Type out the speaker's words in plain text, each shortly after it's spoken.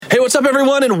What's up,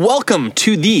 everyone, and welcome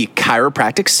to the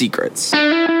Chiropractic Secrets.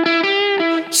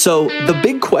 So, the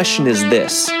big question is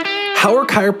this: how are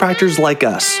chiropractors like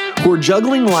us, who are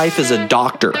juggling life as a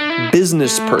doctor,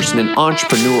 business person, and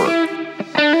entrepreneur,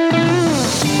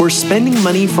 we're spending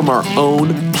money from our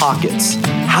own pockets,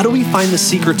 how do we find the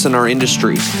secrets in our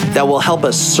industry that will help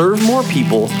us serve more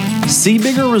people, see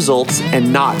bigger results,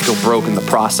 and not go broke in the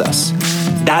process?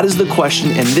 That is the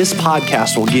question, and this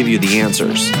podcast will give you the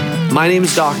answers. My name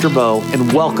is Dr. Bo,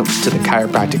 and welcome to the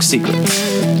Chiropractic Secrets.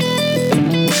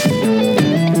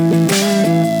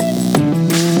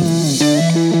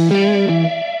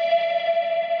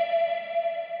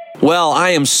 Well, I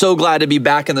am so glad to be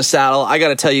back in the saddle. I got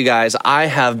to tell you guys, I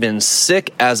have been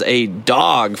sick as a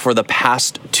dog for the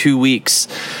past 2 weeks.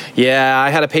 Yeah, I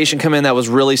had a patient come in that was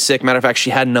really sick. Matter of fact, she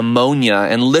had pneumonia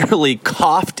and literally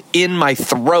coughed in my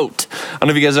throat. I don't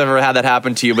know if you guys have ever had that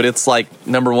happen to you, but it's like,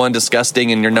 number one,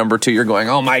 disgusting, and number two, you're going,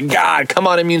 oh my God, come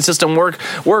on, immune system, work.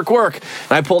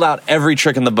 And I pulled out every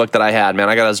trick in the book that I had, man.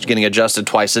 I was getting adjusted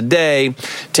twice a day,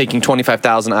 taking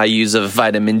 25,000 IUs of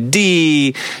vitamin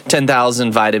D,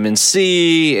 10,000 vitamin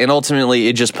C, and ultimately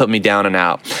it just put me down and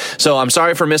out. So I'm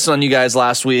sorry for missing on you guys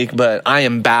last week, but I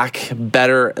am back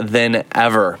better than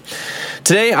ever.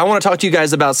 Today, I want to talk to you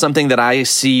guys about something that I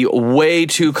see way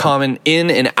too common in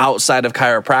and outside of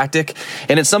chiropractic,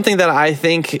 and it's something that I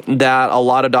think that a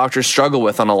lot of doctors struggle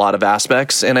with on a lot of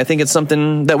aspects, and I think it's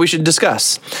something that we should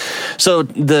discuss. So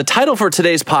the title for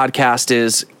today's podcast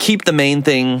is Keep the Main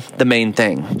Thing the Main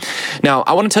Thing. Now,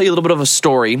 I want to tell you a little bit of a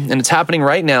story, and it's happening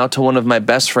right now to one of my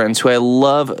best friends who I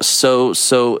love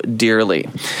so dearly.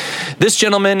 This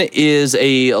gentleman is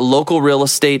a local real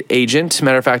estate agent.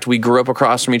 Matter of fact, we grew up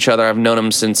across from each other. I've known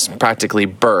him since practically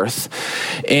birth.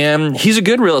 And he's a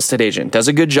good real estate agent, does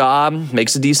a good job,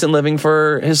 makes a decent living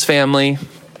for his family.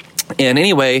 And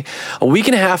anyway, a week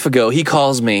and a half ago, he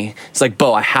calls me. It's like,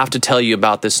 Bo, I have to tell you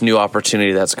about this new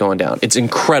opportunity that's going down. It's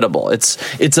incredible.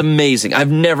 It's amazing.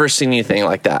 I've never seen anything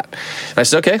like that. And I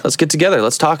said, okay, let's get together.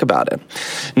 Let's talk about it.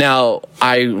 Now,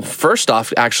 I first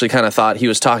off actually kind of thought he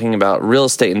was talking about real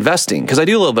estate investing, because I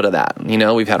do a little bit of that. You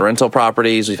know, we've had rental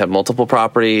properties, we've had multiple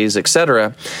properties,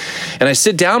 etc. And I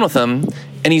sit down with him,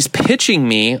 and he's pitching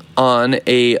me on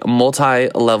a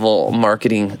multi-level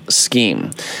marketing scheme.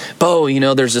 Bo, you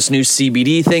know, there's this new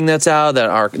CBD thing that's out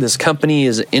that this company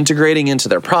is integrating into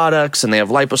their products, and they have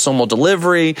liposomal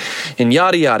delivery and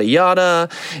yada, yada, yada.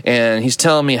 And he's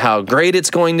telling me how great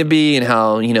it's going to be and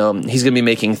how, you know, he's going to be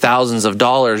making thousands of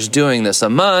dollars doing this a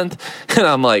month. And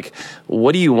I'm like,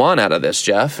 what do you want out of this,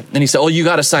 Jeff? And he said, oh, you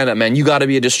got to sign up, man. You got to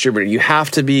be a distributor. You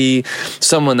have to be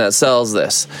someone that sells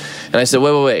this. And I said,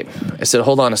 wait. I said,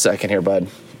 hold on a second here, bud.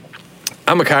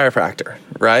 I'm a chiropractor,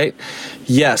 right?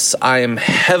 Yes, I am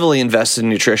heavily invested in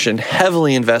nutrition,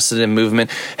 heavily invested in movement,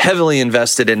 heavily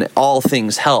invested in all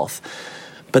things health.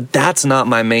 But that's not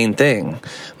my main thing.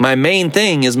 My main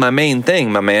thing is my main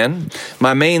thing, my man.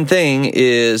 My main thing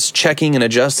is checking and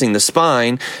adjusting the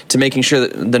spine to making sure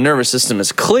that the nervous system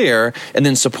is clear, and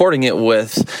then supporting it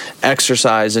with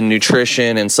exercise and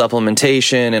nutrition and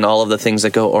supplementation and all of the things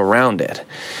that go around it.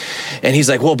 And he's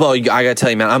like, well, Bo, I got to tell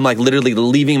you, man, I'm like literally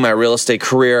leaving my real estate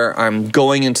career. I'm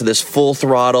going into this full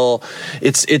throttle.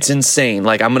 It's insane.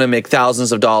 Like, I'm going to make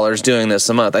thousands of dollars doing this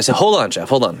a month. I said, hold on, Jeff,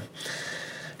 hold on.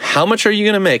 How much are you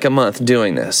going to make a month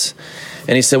doing this?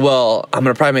 And he said, well, I'm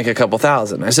going to probably make a couple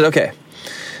thousand. I said, okay.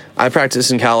 I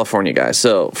practice in California, guys.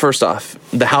 So first off,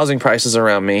 the housing prices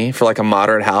around me for like a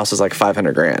moderate house is like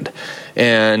 $500,000.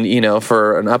 And, you know,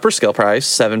 for an upper scale price,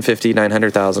 $750,000,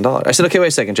 $900,000. I said, okay, wait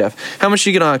a second, Jeff. How much do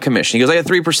you get on a commission? He goes, I get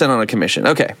 3% on a commission.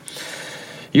 Okay.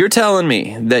 You're telling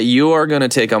me that you are going to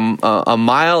take a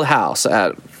mild house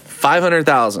at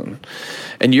 $500,000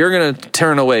 and you're going to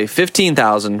turn away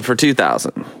 $15,000 for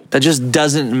 $2,000. That just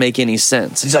doesn't make any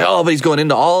sense. He's like, oh, but he's going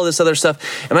into all of this other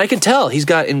stuff. And I can tell he's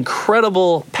got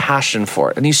incredible passion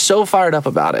for it. And he's so fired up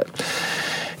about it.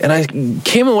 And I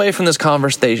came away from this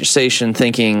conversation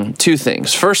thinking two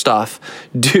things. First off,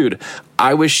 dude,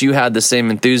 I wish you had the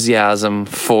same enthusiasm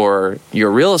for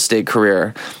your real estate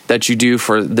career that you do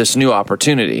for this new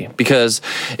opportunity. Because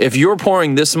if you're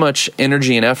pouring this much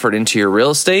energy and effort into your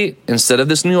real estate instead of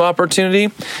this new opportunity,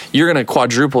 you're going to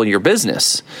quadruple your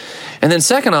business. And then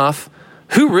second off,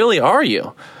 who really are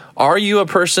you? Are you a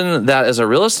person that is a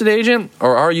real estate agent,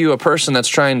 or are you a person that's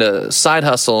trying to side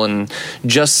hustle and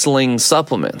just sling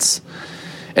supplements?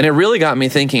 And it really got me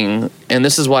thinking, and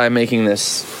this is why I'm making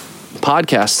this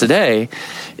podcast today,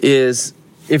 is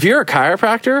if you're a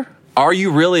chiropractor, are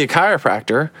you really a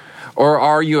chiropractor, or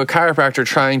are you a chiropractor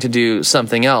trying to do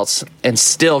something else and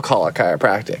still call it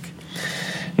chiropractic?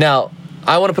 Now,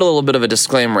 I want to put a little bit of a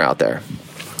disclaimer out there.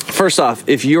 First off,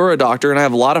 if you're a doctor, and I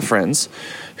have a lot of friends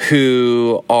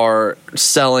who are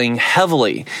selling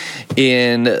heavily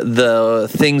in the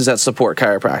things that support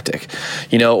chiropractic,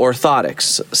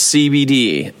 orthotics,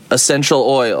 CBD, essential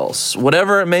oils,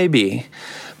 whatever it may be.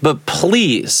 But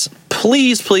please,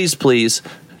 please, please, please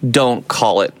don't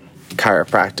call it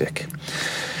chiropractic.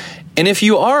 And if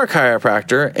you are a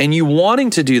chiropractor and you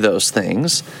wanting to do those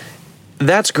things,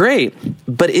 that's great.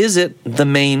 But is it the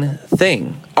main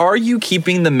thing? Are you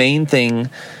keeping the main thing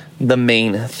the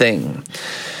main thing?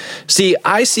 See,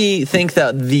 I think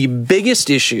that the biggest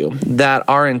issue that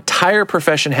our entire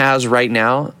profession has right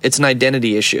now, it's an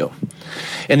identity issue.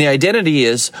 And the identity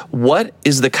is, what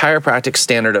is the chiropractic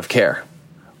standard of care?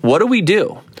 What do we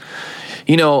do?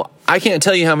 I can't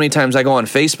tell you how many times I go on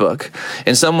Facebook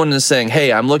and someone is saying,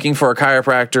 hey, I'm looking for a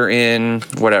chiropractor in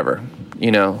whatever,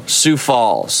 Sioux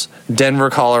Falls, Denver,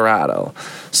 Colorado,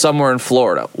 somewhere in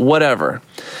Florida, whatever.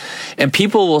 And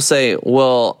people will say,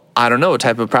 well, I don't know, what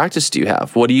type of practice do you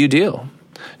have? What do you do?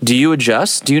 Do you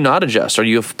adjust? Do you not adjust? Are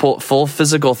you full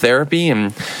physical therapy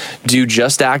and do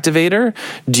just activator?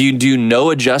 Do you do no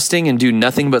adjusting and do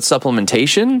nothing but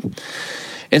supplementation?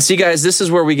 And see, guys, this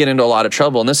is where we get into a lot of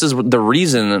trouble. And this is the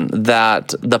reason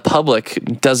that the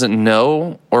public doesn't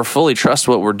know or fully trust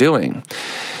what we're doing.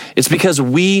 It's because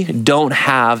we don't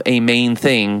have a main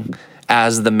thing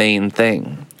as the main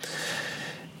thing.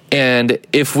 And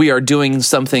if we are doing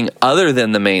something other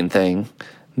than the main thing,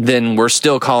 then we're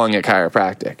still calling it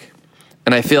chiropractic.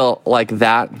 And I feel like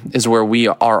that is where we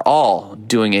are all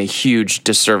doing a huge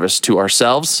disservice to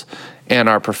ourselves and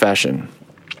our profession.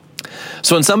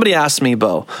 So when somebody asks me,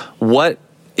 Bo, what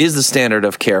is the standard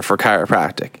of care for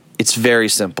chiropractic? It's very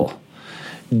simple.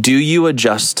 Do you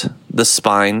adjust the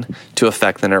spine to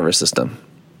affect the nervous system?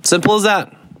 Simple as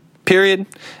that. Period.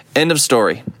 End of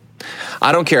story.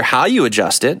 I don't care how you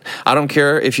adjust it. I don't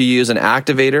care if you use an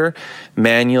activator,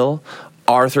 manual,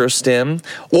 arthrostim,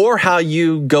 or how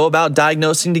you go about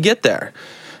diagnosing to get there.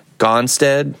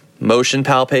 Gonstead, motion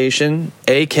palpation,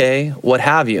 AK, what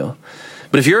have you.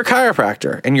 But if you're a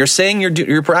chiropractor and you're saying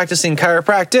you're practicing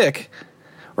chiropractic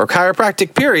or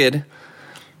chiropractic period,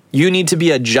 you need to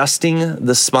be adjusting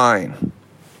the spine.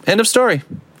 End of story.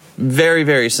 Very,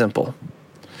 very simple.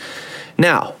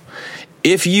 Now,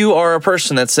 if you are a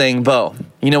person that's saying, Bo,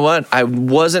 you know what? I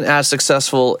wasn't as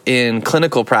successful in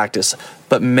clinical practice,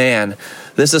 but man,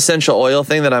 this essential oil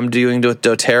thing that I'm doing with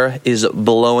doTERRA is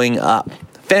blowing up.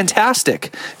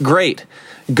 Fantastic. Great.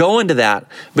 Go into that,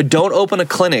 but don't open a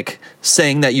clinic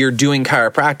saying that you're doing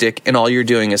chiropractic and all you're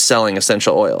doing is selling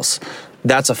essential oils.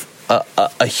 That's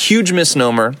a huge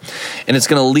misnomer, and it's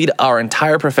going to lead our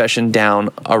entire profession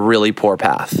down a really poor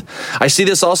path. I see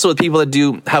this also with people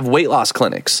that have weight loss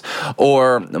clinics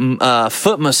or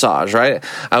foot massage, right?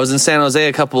 I was in San Jose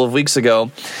a couple of weeks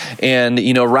ago, and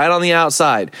right on the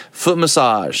outside, foot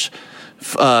massage,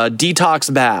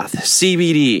 detox bath,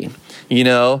 CBD,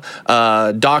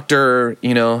 Dr.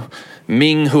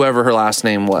 Ming, whoever her last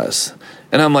name was.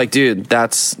 And I'm like, dude,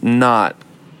 that's not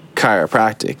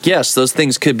chiropractic. Yes, those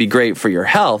things could be great for your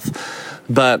health,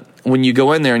 but when you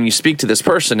go in there and you speak to this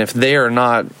person, if they are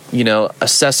not,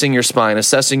 assessing your spine,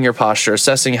 assessing your posture,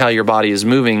 assessing how your body is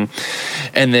moving,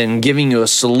 and then giving you a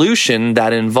solution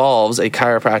that involves a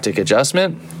chiropractic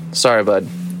adjustment, sorry, bud,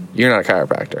 you're not a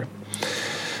chiropractor.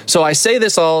 So I say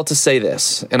this all to say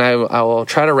this, and I will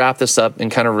try to wrap this up and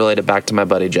kind of relate it back to my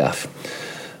buddy Jeff.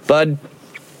 Bud,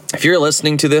 if you're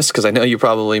listening to this, because I know you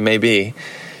probably may be,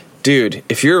 dude,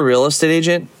 if you're a real estate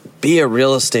agent, be a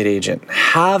real estate agent.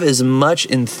 Have as much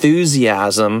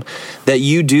enthusiasm that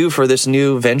you do for this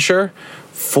new venture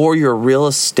for your real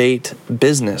estate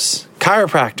business.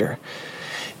 Chiropractor.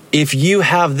 If you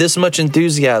have this much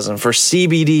enthusiasm for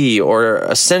CBD or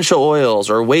essential oils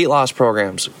or weight loss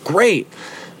programs, great.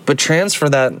 But transfer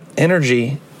that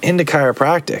energy into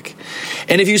chiropractic.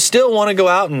 And if you still want to go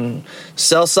out and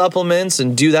sell supplements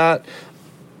and do that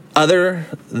other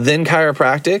than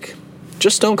chiropractic,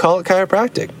 just don't call it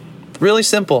chiropractic. Really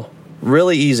simple,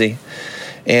 really easy.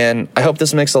 And I hope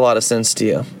this makes a lot of sense to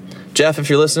you. Jeff, if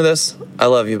you're listening to this, I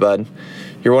love you, bud.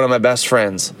 You're one of my best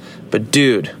friends. But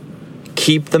dude,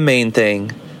 keep the main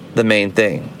thing the main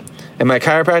thing. And my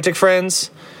chiropractic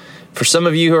friends, for some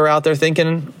of you who are out there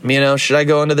thinking, should I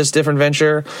go into this different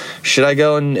venture? Should I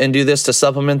go and do this to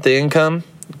supplement the income?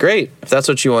 Great, if that's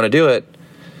what you want to do it.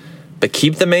 But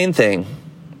keep the main thing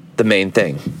the main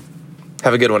thing.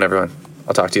 Have a good one, everyone.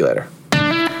 I'll talk to you later.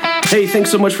 Hey, thanks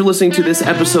so much for listening to this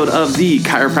episode of The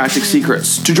Chiropractic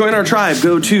Secrets. To join our tribe,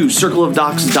 go to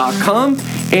circleofdocs.com,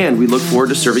 and we look forward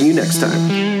to serving you next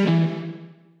time.